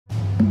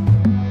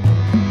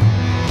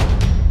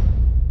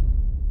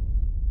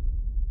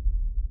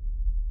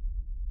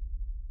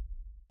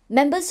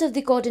Members of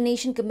the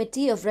Coordination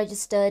Committee of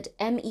registered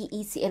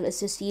MeECL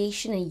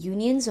Association and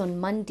Unions on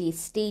Monday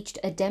staged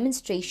a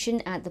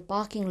demonstration at the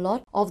parking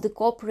lot of the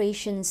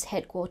corporation's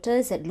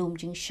headquarters at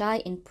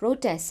Lumjingshai in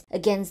protest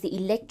against the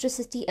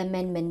Electricity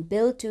Amendment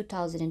Bill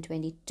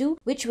 2022,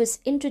 which was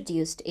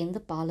introduced in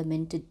the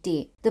Parliament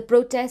today. The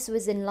protest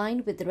was in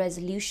line with the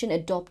resolution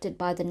adopted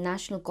by the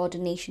National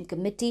Coordination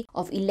Committee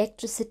of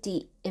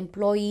Electricity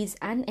Employees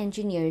and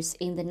Engineers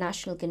in the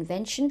National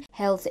Convention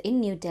held in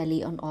New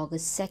Delhi on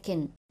August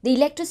 2nd. The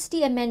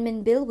Electricity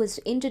Amendment Bill was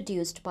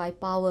introduced by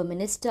Power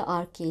Minister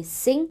R.K.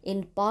 Singh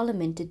in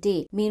Parliament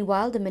today.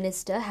 Meanwhile, the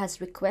Minister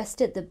has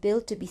requested the bill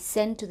to be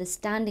sent to the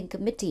Standing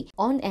Committee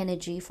on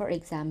Energy for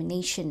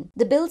examination.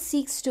 The bill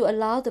seeks to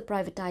allow the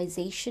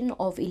privatization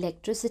of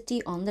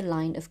electricity on the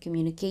line of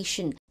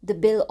communication. The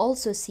bill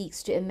also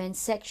seeks to amend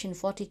Section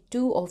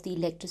 42 of the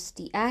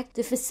Electricity Act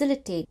to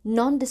facilitate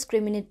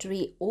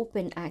non-discriminatory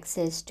open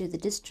access to the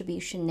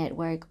distribution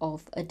network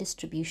of a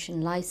distribution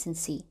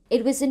licensee.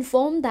 It was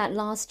informed that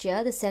last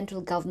year the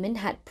central government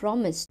had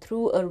promised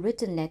through a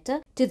written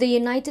letter to the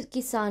United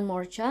Kisan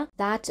Morcha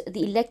that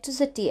the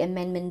Electricity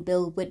Amendment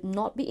Bill would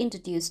not be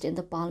introduced in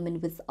the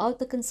Parliament without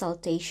the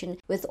consultation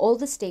with all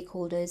the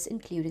stakeholders,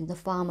 including the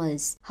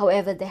farmers.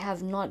 However, there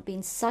have not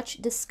been such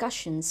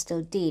discussions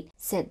till date,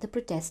 said the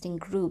protesting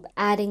group,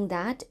 adding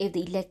that if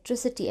the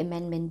Electricity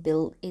Amendment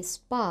Bill is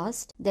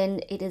passed,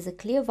 then it is a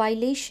clear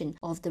violation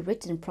of the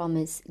written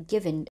promise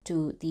given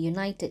to the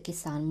United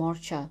Kisan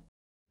Morcha.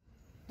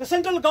 The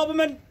central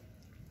government,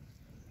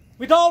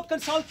 without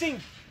consulting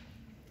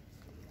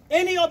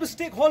any of the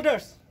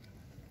stakeholders,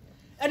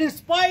 and in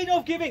spite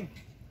of giving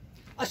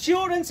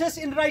assurances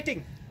in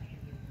writing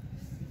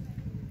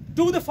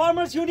to the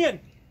Farmers Union,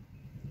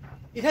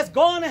 it has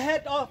gone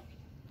ahead of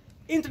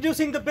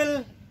introducing the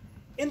bill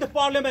in the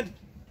Parliament.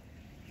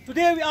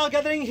 Today we are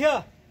gathering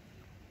here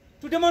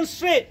to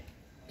demonstrate,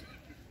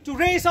 to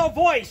raise our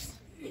voice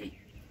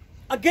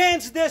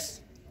against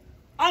this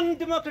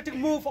undemocratic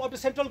move of the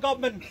central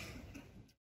government